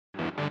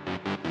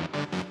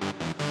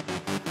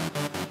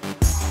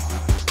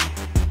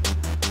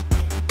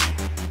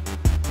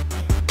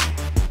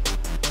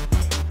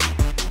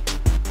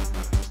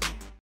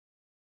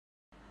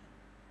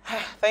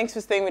Thanks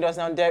for staying with us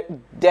now.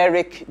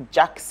 Derrick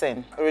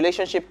Jaxn, a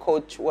relationship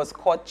coach, was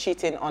caught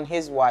cheating on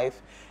his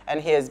wife,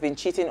 and he has been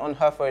cheating on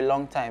her for a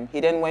long time.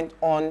 He then went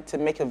on to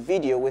make a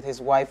video with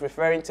his wife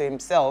referring to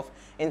himself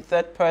in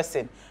third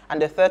person,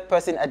 and the third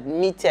person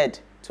admitted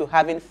to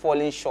having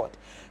fallen short.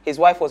 His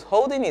wife was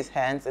holding his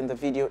hands in the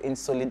video in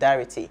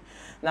solidarity.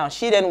 Now,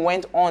 she then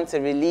went on to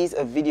release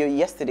a video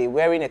yesterday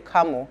wearing a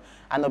camo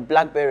and a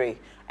black beret,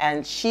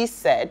 and she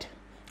said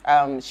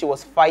she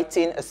was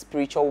fighting a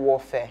spiritual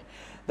warfare.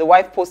 The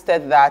wife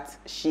posted that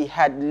she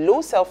had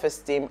low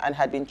self-esteem and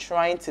had been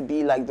trying to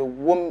be like the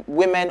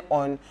women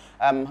on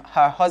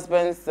her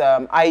husband's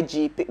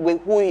IG,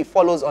 who he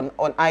follows on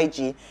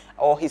IG,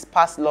 or his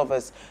past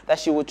lovers, that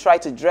she would try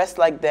to dress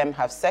like them,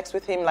 have sex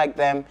with him like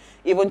them,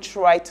 even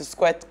try to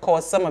squirt,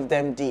 cause some of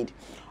them did.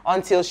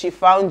 Until she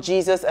found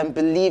Jesus and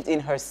believed in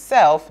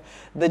herself,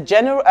 the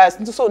general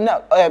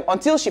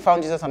until she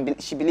found Jesus and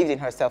she believed in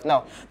herself.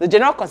 Now, the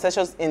general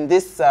consensus in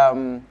this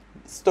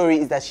story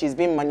is that she's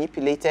been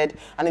manipulated,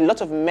 and a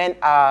lot of men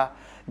are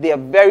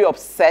very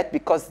upset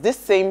because this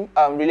same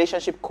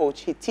relationship coach,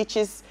 he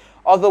teaches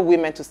other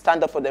women to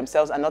stand up for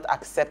themselves and not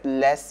accept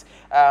less.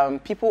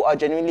 People are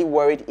genuinely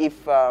worried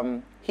if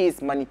he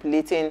is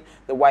manipulating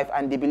the wife,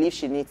 and they believe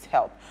she needs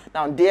help.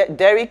 Now,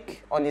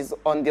 Derrick, on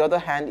the other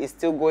hand, is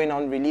still going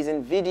on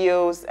releasing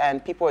videos,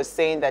 and people are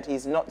saying that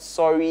he's not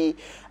sorry,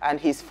 and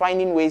he's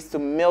finding ways to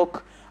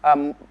milk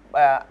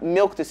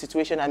the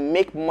situation and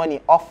make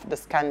money off the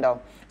scandal.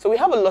 So we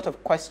have a lot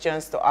of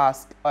questions to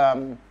ask,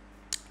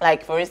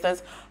 like, for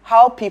instance,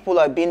 how people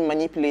are being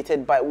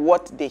manipulated by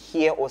what they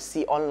hear or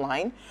see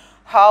online,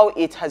 how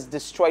it has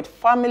destroyed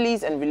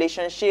families and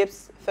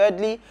relationships.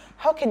 Thirdly,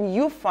 how can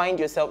you find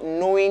yourself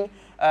knowing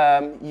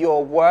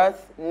your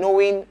worth,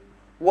 knowing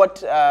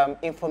what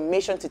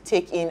information to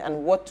take in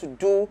and what to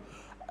do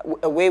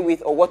away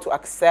with or what to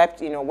accept,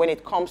 when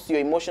it comes to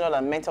your emotional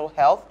and mental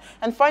health.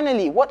 And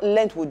finally, what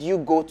length would you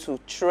go to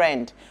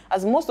trend?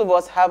 As most of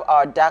us have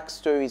our dark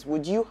stories,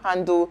 would you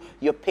handle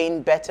your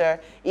pain better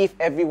if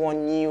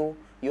everyone knew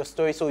your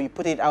story, so you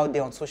put it out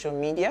there on social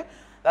media?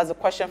 That's the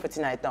question for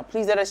tonight. Now,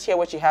 please let us share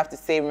what you have to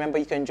say. Remember,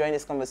 you can join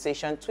this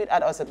conversation. Tweet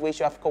at us at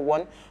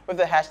WayShowAfrica1 with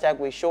the hashtag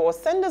WayShow, or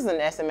send us an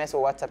SMS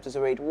or WhatsApp to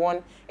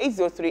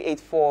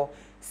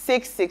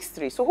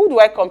 081-803-84663. So who do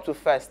I come to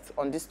first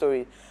on this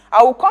story?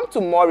 I will come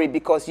to Maury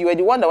because you were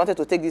the one that wanted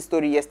to take this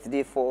story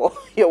yesterday for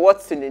your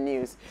What's in the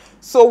News.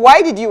 So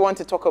why did you want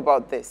to talk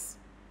about this?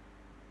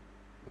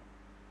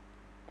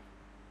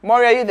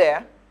 Maury, are you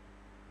there?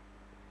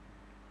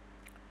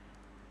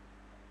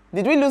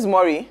 Did we lose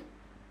Maury?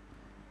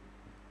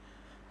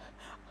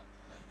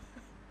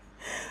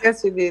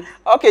 Yes, we did.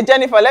 Okay,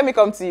 Jennifer, let me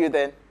come to you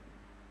then.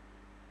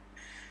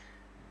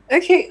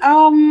 Okay,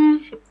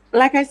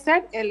 like I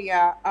said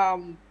earlier,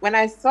 when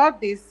I saw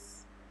this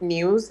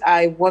news,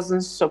 I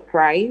wasn't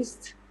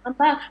surprised.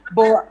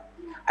 But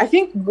I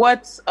think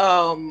what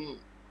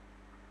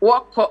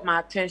caught my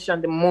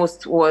attention the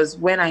most was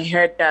when I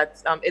heard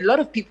that a lot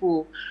of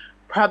people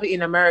probably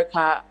in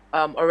America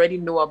already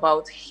know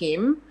about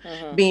him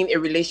being a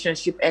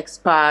relationship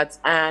expert.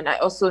 And I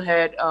also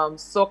heard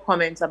saw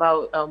comments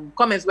about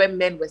comments where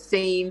men were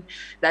saying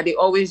that they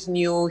always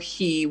knew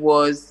he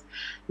was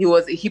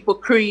a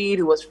hypocrite,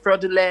 he was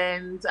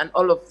fraudulent and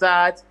all of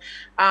that.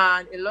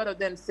 And a lot of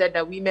them said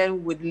that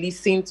women would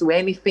listen to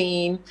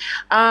anything.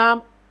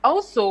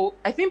 Also,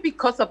 I think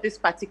because of this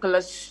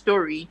particular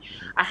story,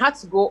 I had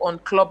to go on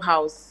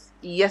Clubhouse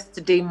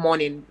yesterday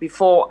morning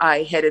before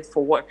I headed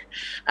for work.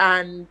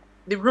 And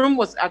the room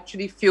was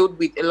actually filled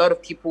with a lot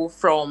of people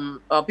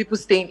from people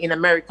staying in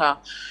America.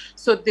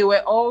 So they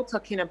were all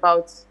talking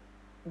about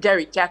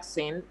Derrick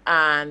Jaxn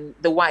and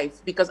the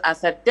wife, because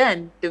as at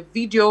then, the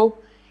video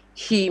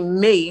he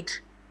made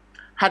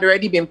had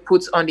already been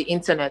put on the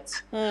internet.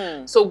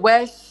 So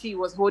where she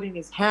was holding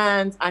his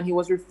hands and he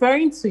was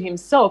referring to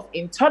himself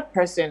in third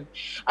person.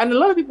 And a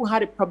lot of people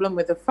had a problem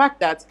with the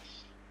fact that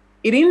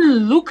it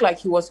didn't look like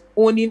he was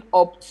owning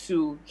up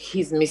to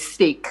his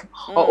mistake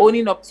or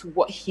owning up to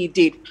what he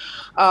did.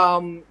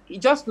 It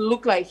just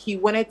looked like he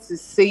wanted to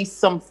say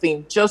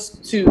something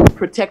just to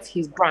protect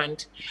his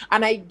brand.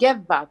 And I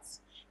get that.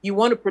 You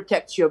want to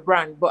protect your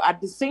brand, but at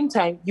the same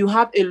time, you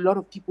have a lot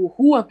of people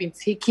who have been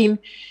taking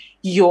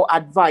your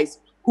advice,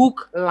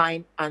 hook,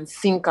 line, and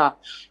sinker.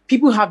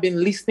 People have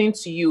been listening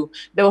to you.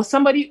 There was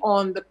somebody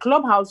on the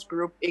Clubhouse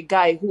group, a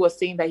guy who was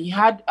saying that he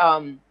had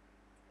an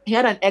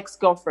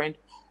ex-girlfriend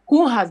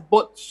who has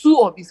bought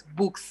 2 of his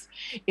books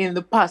in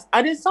the past.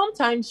 And then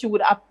sometimes she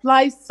would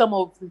apply some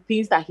of the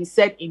things that he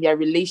said in their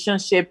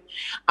relationship.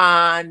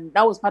 And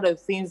that was part of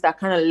the things that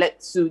kind of led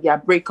to their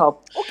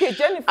breakup. Okay,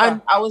 Jennifer.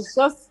 And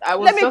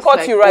let me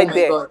cut you right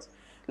there.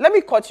 Let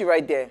me cut you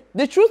right there.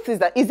 The truth is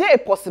that, is there a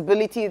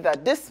possibility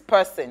that this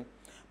person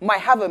might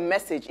have a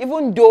message,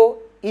 even though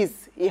he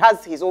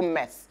has his own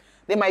mess?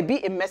 There might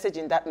be a message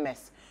in that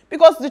mess.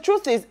 Because the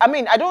truth is, I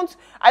mean, I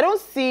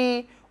don't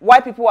see why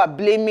people are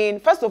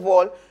blaming. First of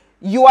all,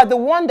 you are the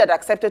one that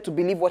accepted to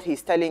believe what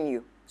he's telling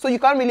you. So you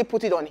can't really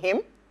put it on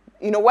him.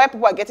 you know, why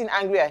people are getting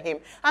angry at him.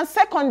 And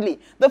secondly,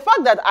 the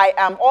fact that I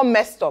am all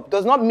messed up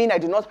does not mean I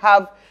do not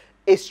have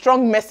a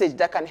strong message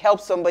that can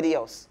help somebody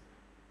else.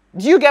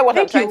 Do you get what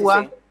I'm trying to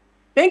say?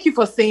 Thank you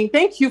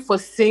for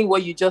saying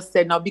what you just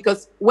said now,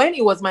 because when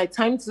it was my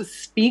time to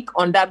speak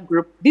on that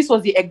group, this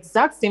was the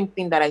exact same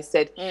thing that I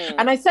said.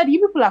 And I said, you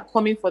people are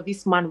coming for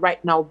this man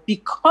right now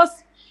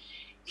because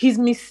his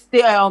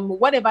mistake,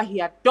 whatever he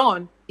had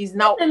done is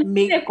now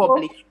made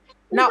public.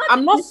 Now,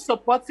 I'm not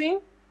supporting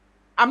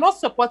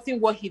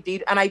what he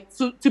did. And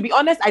to be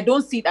honest, I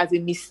don't see it as a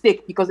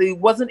mistake because it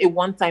wasn't a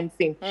one-time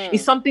thing.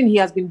 It's something he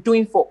has been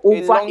doing for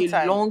over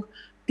a long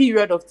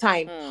period of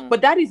time.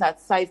 But that is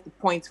aside the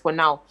point for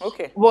now.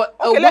 Okay. But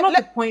one of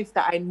the points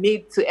that I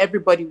made to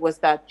everybody was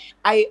that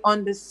I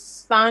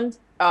understand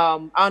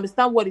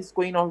what is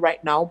going on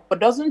right now, but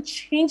doesn't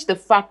change the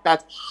fact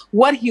that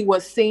what he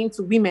was saying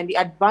to women, the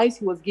advice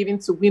he was giving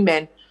to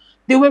women,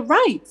 they were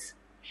right.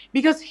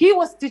 Because he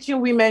was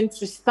teaching women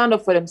to stand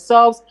up for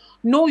themselves,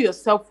 know your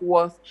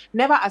self-worth,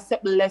 never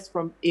accept less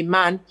from a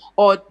man,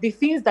 or the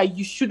things that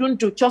you shouldn't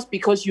do just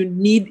because you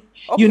need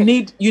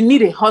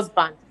a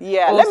husband.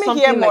 Yeah, or let me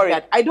hear more.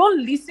 Like that. I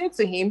don't listen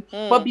to him,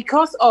 but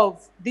because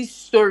of this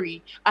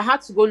story, I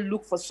had to go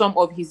look for some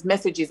of his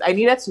messages. I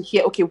needed to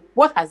hear, okay,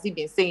 what has he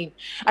been saying?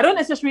 I don't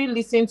necessarily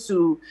listen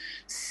to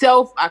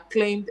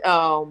self-acclaimed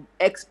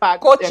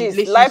experts,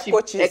 coaches, life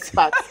coaches,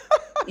 experts.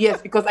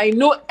 Yes, because I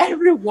know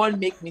everyone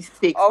make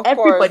mistakes.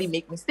 Everybody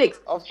make mistakes.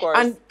 Of course.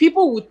 And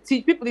people would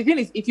teach people. The thing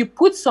is, if you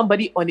put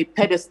somebody on a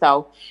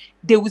pedestal,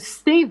 they will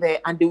stay there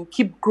and they will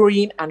keep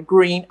growing and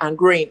growing and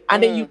growing.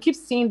 And then you keep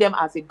seeing them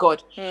as a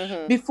god.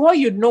 Before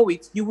you know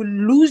it, you will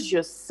lose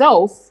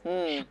yourself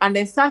and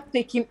then start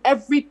taking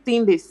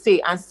everything they say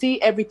and see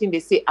everything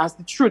they say as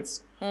the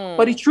truth.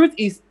 But the truth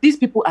is, these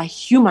people are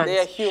humans. They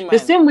are human. The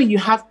same way you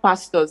have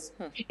pastors.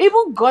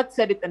 Even God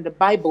said it in the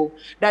Bible,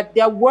 that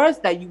there are words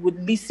that you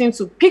would listen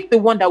to. Pick the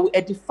one that will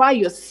edify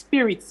your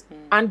spirit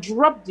and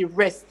drop the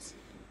rest.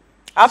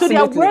 Absolutely.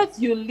 So there are words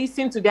you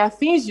listen to. There are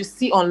things you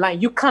see online.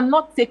 You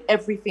cannot take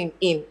everything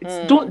in.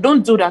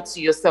 Don't do that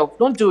to yourself.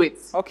 Don't do it.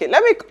 Okay,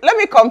 let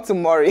me come to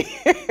Maury.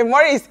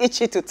 Maury is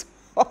itchy to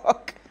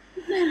talk.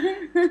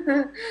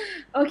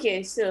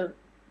 Okay, so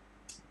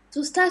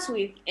to start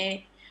with,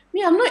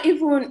 me, I'm not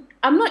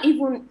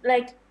even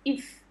like,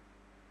 if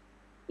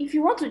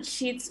you want to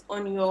cheat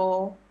on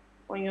your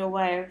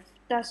wife,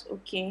 that's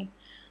okay.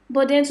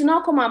 But then to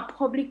now come and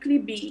publicly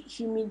be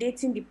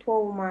humiliating the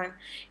poor woman,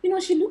 you know,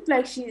 she looks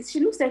like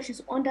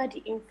she's under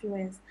the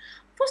influence.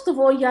 First of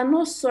all, you're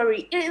not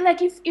sorry.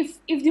 Like if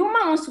the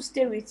woman wants to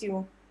stay with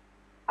you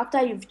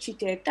after you've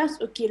cheated,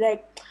 that's okay.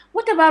 Like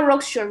whatever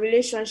rocks your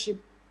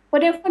relationship.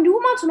 But then for the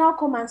woman to now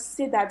come and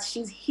say that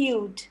she's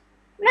healed,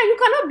 like you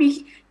cannot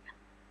be.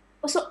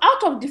 So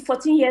out of the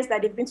 14 years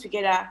that they've been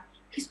together,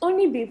 he's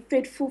only been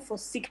faithful for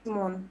 6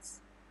 months.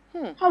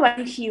 How are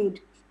you healed?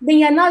 Then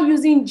you're now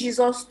using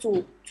Jesus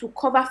to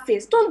cover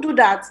face. Don't do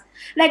that.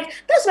 Like,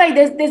 that's why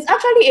there's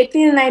actually a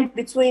thin line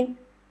between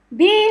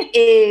being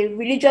a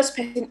religious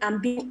person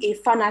and being a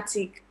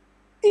fanatic.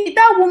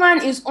 That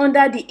woman is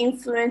under the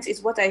influence,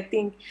 is what I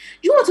think.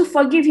 You want to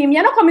forgive him.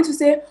 You're not coming to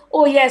say,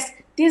 oh yes,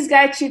 this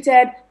guy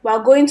cheated,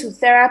 we're going to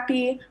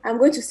therapy, I'm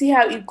going to see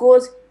how it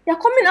goes.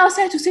 You're coming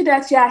outside to say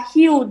that you are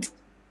healed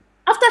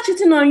after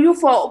cheating on you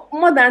for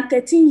more than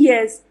 13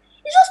 years.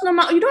 It's just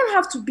normal. You don't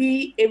have to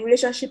be a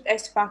relationship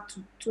expert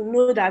to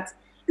know that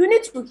you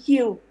need to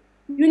heal.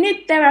 You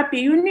need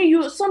therapy.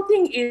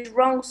 Something is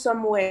wrong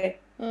somewhere.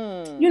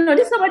 You know,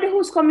 this is somebody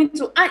who's coming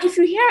to, and if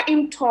you hear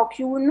him talk,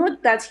 you will know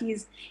that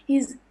he's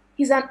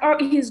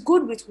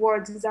good with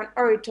words. He's an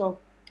orator.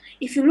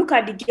 If you look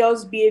at the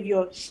girl's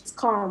behavior, she's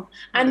calm.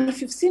 And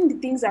if you've seen the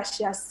things that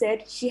she has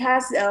said, she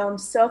has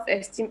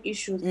self-esteem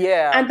issues.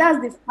 Yeah. And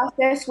that's the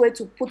fastest way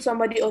to put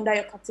somebody under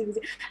your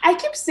captivity. I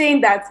keep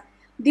saying that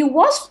the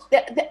worst,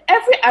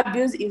 every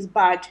abuse is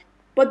bad,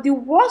 but the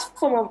worst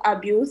form of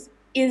abuse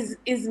is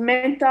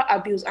mental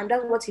abuse, and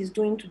that's what he's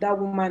doing to that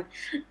woman.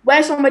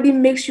 Where somebody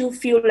makes you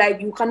feel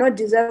like you cannot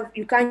deserve,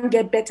 you can't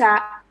get better,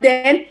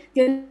 then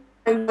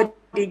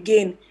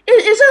again.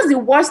 It's just the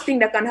worst thing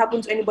that can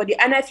happen to anybody,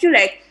 and I feel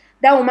like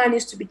that woman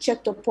needs to be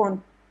checked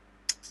upon.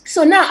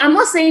 So now, I'm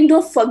not saying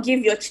don't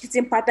forgive your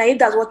cheating partner if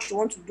that's what you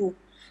want to do.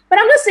 But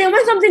I'm just saying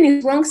when something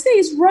is wrong, say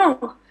it's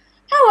wrong.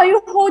 How are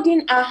you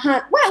holding a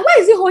hand? Why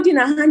is he holding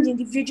a hand in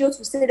the video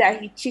to say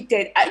that he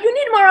cheated? You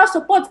need moral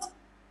support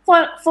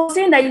for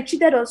saying that you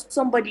cheated on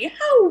somebody.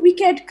 How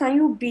wicked can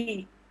you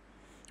be?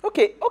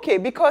 Okay,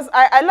 because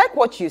I like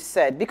what you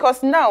said,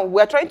 because now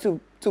we're trying to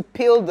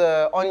peel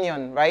the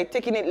onion, right?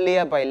 Taking it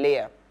layer by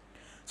layer.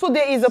 So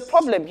there is a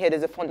problem here.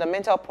 There's a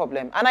fundamental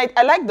problem. And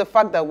I like the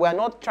fact that we're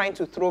not trying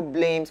to throw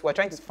blames. We're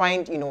trying to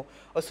find, you know,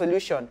 a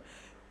solution.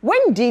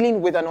 When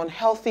dealing with an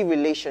unhealthy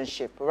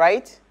relationship,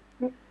 right,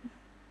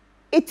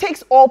 it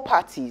takes all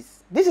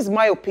parties. This is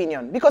my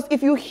opinion. Because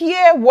if you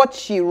hear what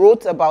she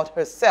wrote about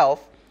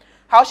herself,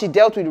 how she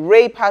dealt with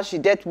rape, how she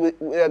dealt with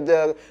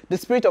the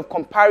spirit of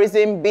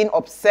comparison, being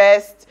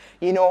obsessed,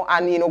 you know,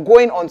 and, you know,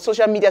 going on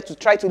social media to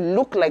try to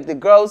look like the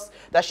girls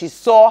that she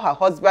saw her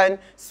husband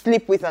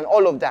sleep with and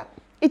all of that.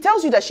 It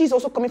tells you that she's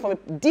also coming from a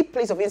deep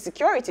place of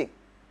insecurity.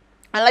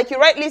 And like you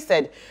rightly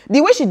said, the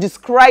way she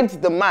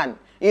described the man,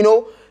 you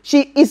know,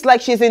 it's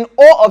like she's in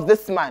awe of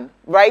this man,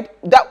 right?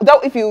 That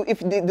if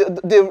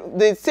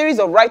the series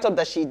of write-up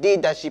that she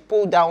did, that she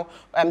pulled down,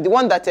 the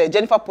one that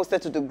Jennifer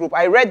posted to the group,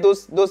 I read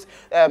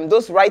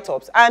those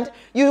write-ups, and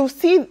you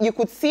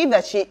could see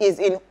that she is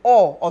in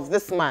awe of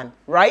this man,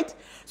 right?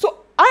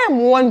 So I am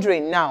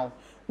wondering now,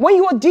 when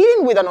you are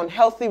dealing with an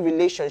unhealthy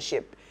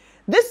relationship,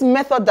 this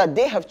method that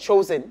they have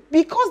chosen,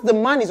 because the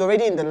man is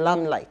already in the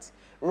limelight,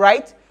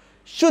 right?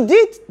 Should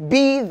it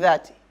be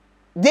that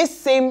this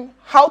same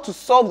how to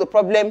solve the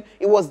problem,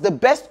 it was the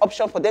best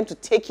option for them to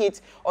take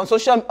it on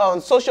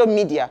social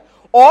media?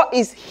 Or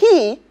is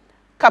he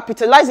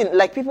capitalizing,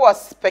 like people are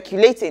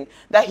speculating,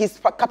 that he's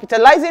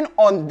capitalizing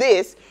on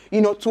this, you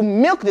know, to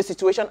milk the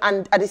situation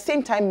and at the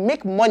same time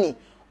make money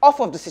off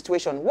of the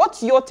situation?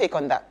 What's your take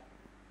on that?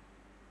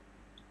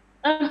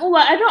 Well,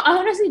 I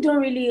honestly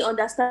don't really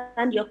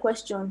understand your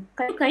question.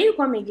 Can you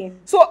come again?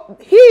 So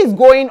he is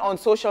going on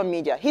social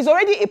media. He's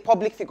already a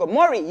public figure.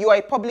 Maury, you are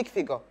a public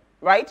figure,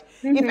 right?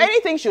 If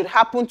anything should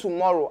happen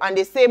tomorrow and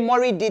they say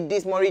Maury did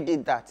this, Maury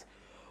did that,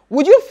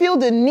 would you feel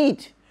the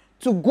need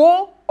to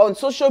go on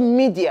social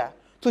media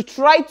to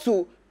try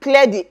to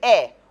clear the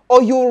air,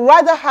 or you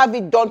rather have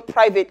it done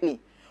privately?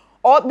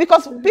 Or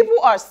because people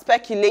are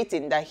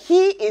speculating that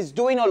he is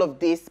doing all of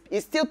this,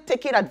 is still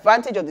taking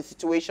advantage of the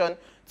situation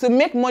to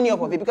make money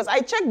off of it. Because I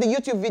checked the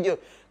YouTube video,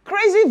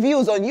 crazy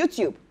views on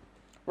YouTube,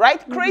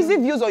 right? Crazy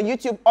views on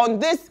YouTube on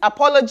this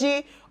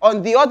apology,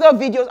 on the other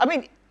videos. I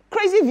mean,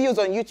 crazy views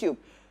on YouTube.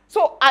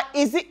 So are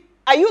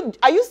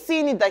you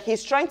seeing it that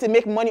he's trying to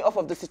make money off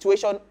of the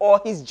situation,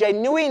 or he's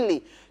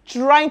genuinely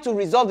trying to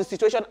resolve the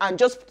situation and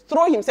just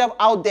throw himself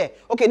out there?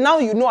 Okay, now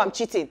you know I'm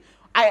cheating.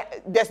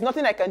 There's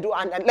nothing I can do,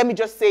 and let me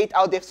just say it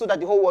out there so that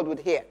the whole world would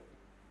hear.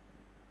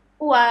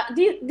 Well,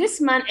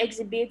 this man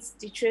exhibits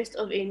the traits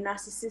of a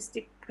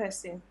narcissistic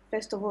person,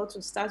 first of all, to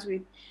start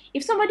with.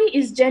 If somebody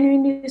is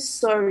genuinely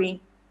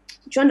sorry,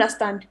 do you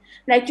understand?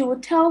 Like, you will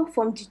tell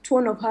from the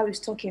tone of how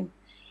he's talking.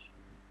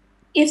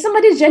 If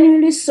somebody is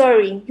genuinely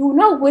sorry, you will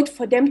not wait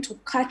for them to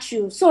catch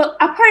you. So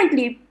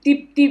apparently,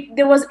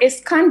 there was a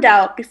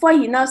scandal before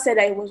he now said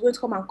that he was going to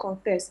come and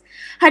confess.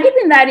 Had it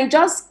been that he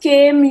just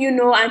came, you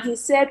know, and he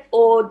said,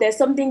 oh, there's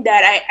something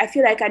that I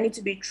feel like I need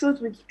to be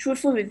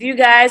truthful with you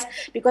guys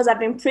because I've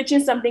been preaching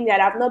something that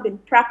I've not been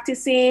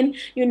practicing,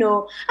 you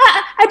know.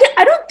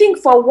 I don't think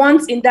for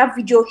once in that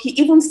video he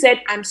even said,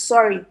 I'm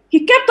sorry.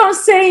 He kept on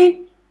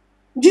saying,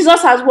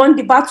 Jesus has won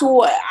the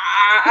battle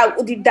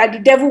that the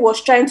devil was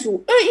trying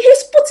to.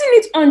 He's putting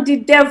it on the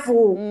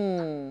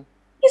devil.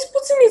 He's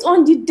putting it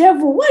on the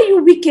devil. Why are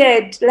you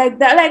wicked like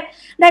that?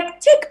 Like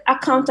take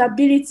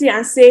accountability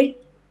and say,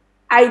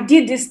 I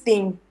did this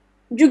thing.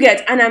 You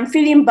get, and I'm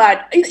feeling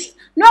bad.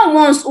 Not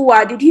once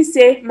did he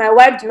say my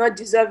wife did not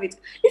deserve it.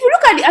 If you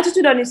look at the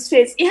attitude on his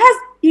face,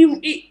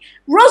 he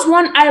rose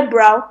one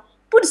eyebrow,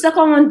 put the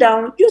second one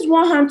down, used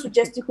one hand to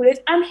gesticulate,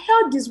 and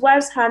held his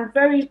wife's hand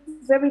very,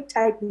 very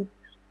tightly.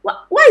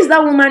 Why is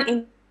that woman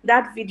in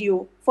that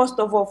video, first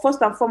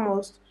and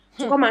foremost,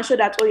 to come and show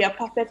that, oh, you're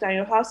perfect and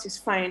your house is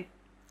fine?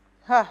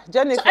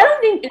 Jennifer. So I don't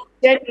think it's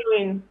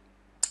genuine.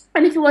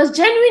 And if it was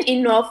genuine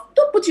enough,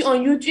 don't put it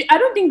on YouTube. I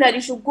don't think that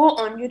it should go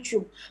on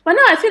YouTube. But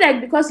now I feel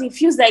like because he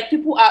feels like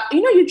people are,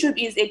 you know,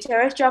 YouTube is a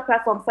terrestrial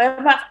platform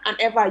forever and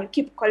ever. You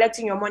keep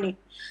collecting your money.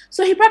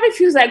 So he probably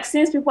feels like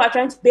since people are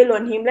trying to bail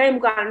on him, let him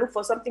go and look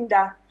for something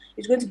that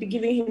is going to be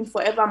giving him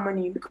forever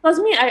money. Because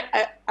me,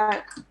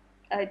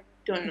 I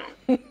don't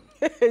know.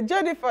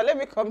 Jennifer, let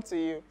me come to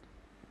you.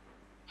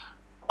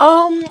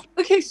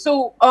 Okay,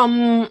 so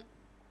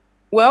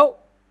well,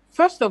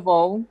 first of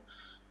all,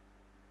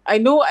 I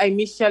know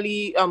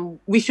initially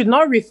we should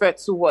not refer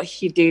to what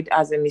he did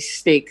as a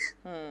mistake.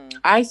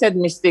 I said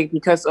mistake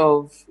because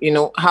of, you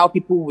know, how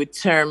people would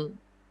term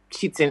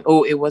cheating.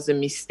 Oh, it was a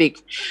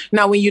mistake.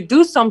 Now, when you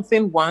do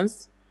something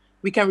once,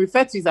 we can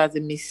refer to it as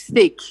a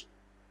mistake.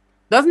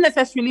 Doesn't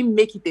necessarily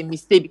make it a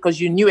mistake because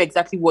you knew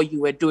exactly what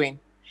you were doing.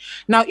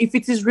 Now, if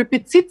it is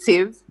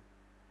repetitive,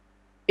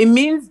 it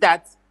means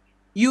that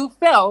you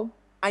fell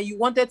and you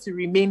wanted to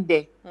remain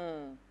there.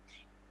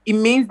 It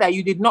means that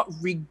you did not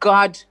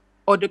regard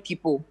other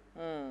people.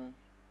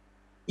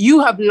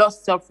 You have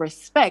lost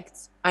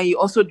self-respect, and you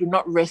also do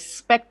not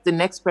respect the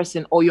next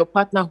person or your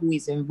partner who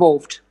is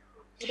involved.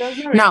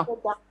 Now,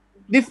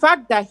 the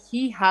fact that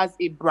he has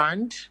a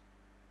brand,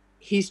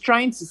 he's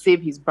trying to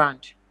save his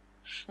brand.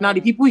 Now, the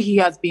people he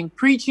has been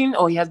preaching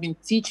or he has been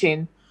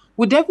teaching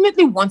will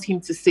definitely want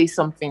him to say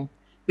something.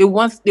 They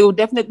will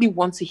definitely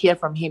want to hear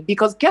from him,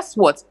 because guess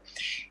what?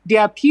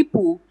 There are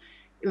people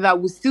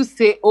that will still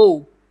say,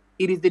 oh,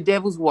 it is the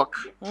devil's work.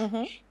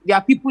 There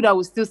are people that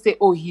will still say,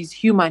 oh, he's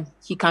human,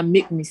 he can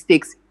make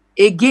mistakes.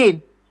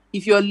 Again,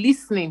 if you're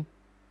listening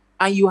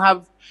and you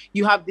have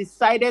you have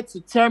decided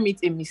to term it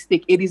a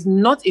mistake. It is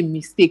not a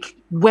mistake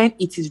when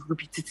it is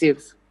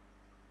repetitive.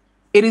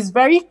 It is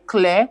very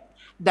clear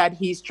that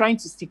he is trying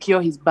to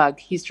secure his bag.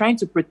 He's trying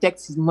to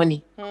protect his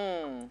money.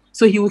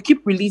 So he will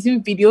keep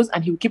releasing videos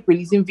and he will keep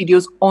releasing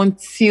videos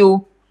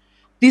until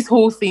this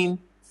whole thing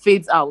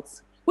fades out,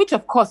 which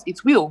of course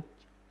it will.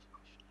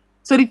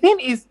 So the thing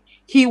is,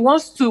 he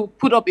wants to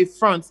put up a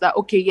front that,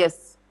 okay,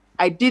 yes,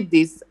 I did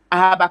this. I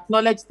have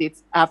acknowledged it.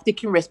 I have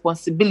taken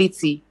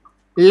responsibility.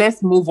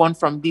 Let's move on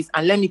from this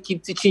and let me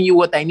keep teaching you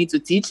what I need to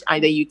teach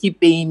and then you keep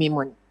paying me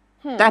money.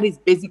 That is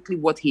basically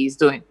what he is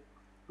doing.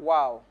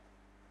 Wow.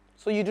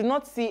 So you do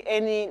not see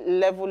any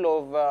level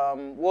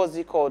of, what's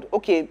it called?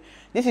 Okay,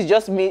 this is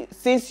just me.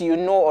 Since you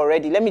know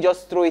already, let me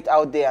just throw it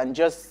out there and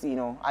just, you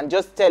know, and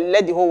just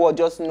let the whole world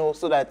just know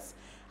so that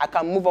I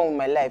can move on with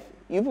my life.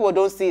 You people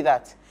don't see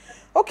that.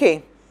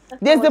 Okay.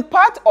 There's the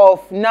part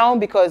of now,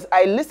 because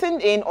I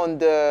listened in on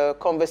the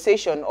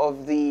conversation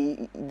of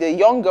the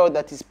young girl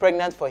that is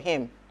pregnant for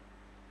him,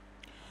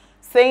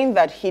 saying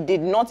that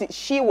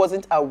she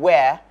wasn't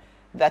aware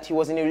that he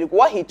was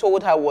what he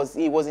told her was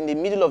he was in the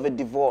middle of a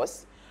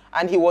divorce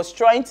and he was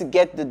trying to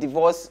get the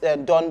divorce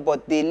done,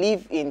 but they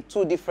live in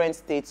 2 different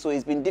states, so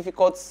it's been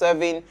difficult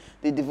serving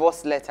the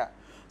divorce letter.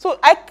 So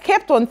I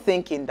kept on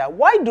thinking that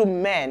why do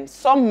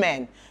some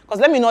men, because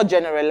let me not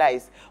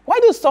generalize, why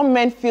do some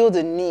men feel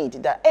the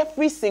need that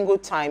every single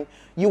time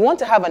you want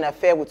to have an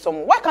affair with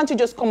someone, why can't you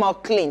just come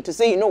out clean to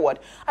say, you know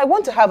what, I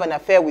want to have an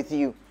affair with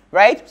you,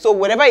 right? So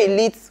whatever it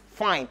leads,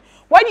 fine.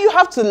 Why do you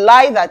have to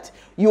lie that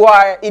you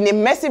are in a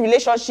messy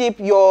relationship,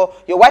 your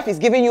wife is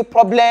giving you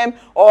problem,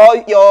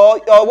 or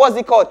what's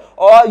it called,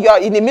 or you're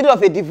in the middle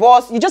of a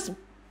divorce? You just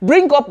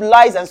bring up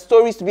lies and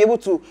stories to be able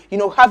to, you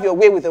know, have your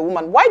way with a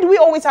woman. Why do we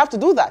always have to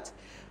do that?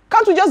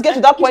 Can't we just get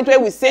to that point where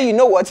we say, you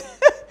know what,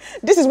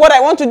 this is what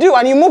I want to do,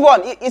 and you move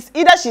on? It's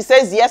either she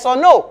says yes or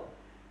no.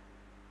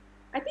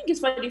 I think it's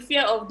for the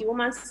fear of the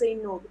woman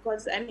saying no,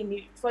 because I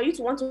mean, for you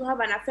to want to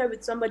have an affair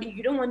with somebody,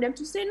 you don't want them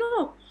to say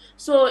no.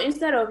 So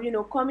instead of, you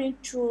know, coming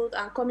truth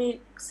and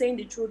saying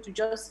the truth, you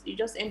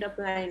just end up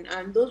lying,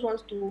 and those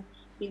ones to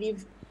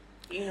believe,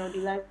 you know, the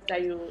life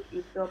that you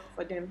built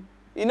for them.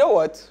 You know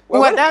what?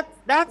 Well,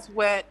 that's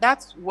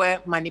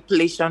where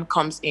manipulation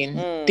comes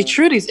in. The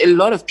truth is, a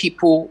lot of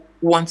people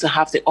want to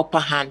have the upper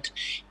hand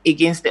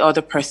against the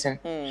other person.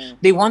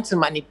 They want to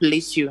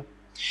manipulate you.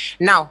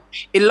 Now,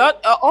 a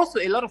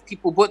lot of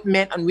people, both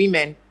men and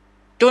women,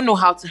 don't know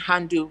how to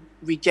handle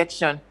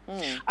rejection.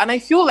 And I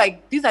feel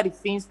like these are the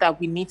things that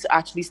we need to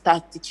actually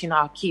start teaching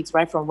our kids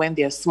right from when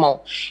they're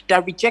small.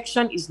 That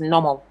rejection is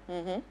normal.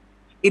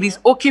 It is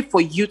okay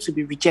for you to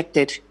be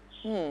rejected.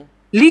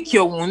 Lick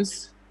your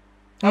wounds,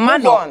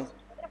 man up,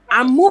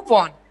 and move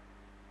on.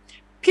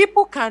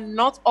 People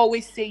cannot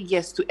always say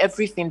yes to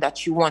everything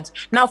that you want.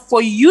 Now,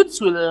 for you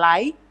to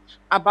lie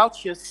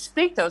about your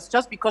status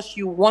just because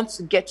you want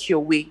to get your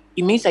way,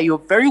 it means that you're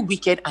very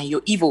wicked and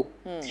you're evil.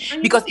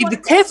 Because if the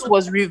case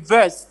was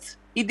reversed,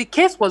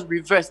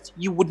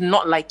 you would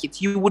not like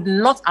it. You would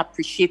not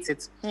appreciate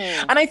it.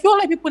 And I feel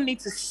like people need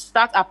to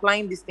start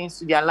applying these things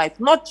to their life,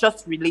 not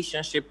just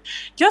relationship.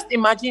 Just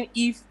imagine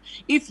if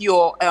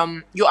you're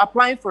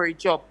applying for a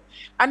job,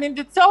 and then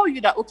they tell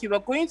you that, okay, we're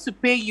going to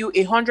pay you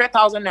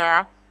 100,000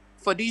 naira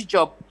for this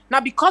job. Now,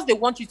 because they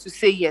want you to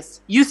say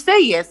yes, you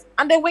say yes.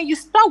 And then when you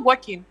start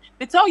working,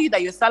 they tell you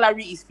that your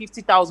salary is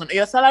 50,000 or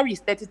your salary is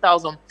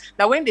 30,000.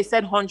 Now, when they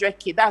said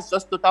 100K, that's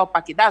just total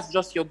package. That's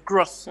just your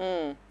gross.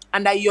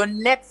 And that your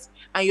net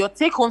and your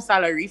take-home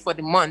salary for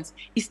the month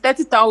is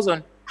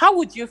 30,000. How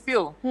would you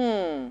feel?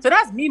 So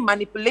that's me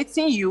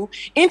manipulating you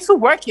into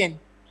working.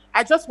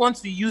 I just want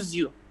to use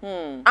you.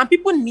 And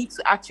people need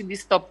to actually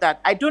stop that.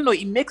 I don't know.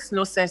 It makes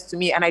no sense to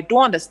me. And I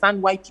don't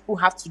understand why people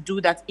have to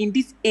do that in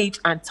this age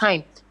and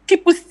time.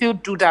 People still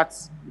do that.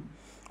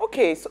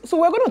 Okay, so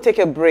we're going to take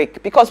a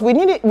break because we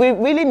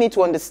really need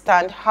to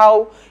understand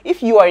how,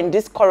 if you are in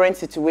this current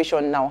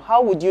situation now,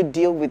 how would you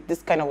deal with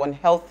this kind of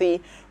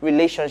unhealthy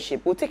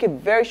relationship? We'll take a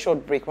very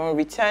short break. When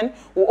we return,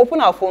 we'll open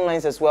our phone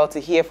lines as well to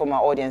hear from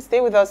our audience. Stay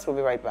with us. We'll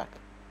be right back.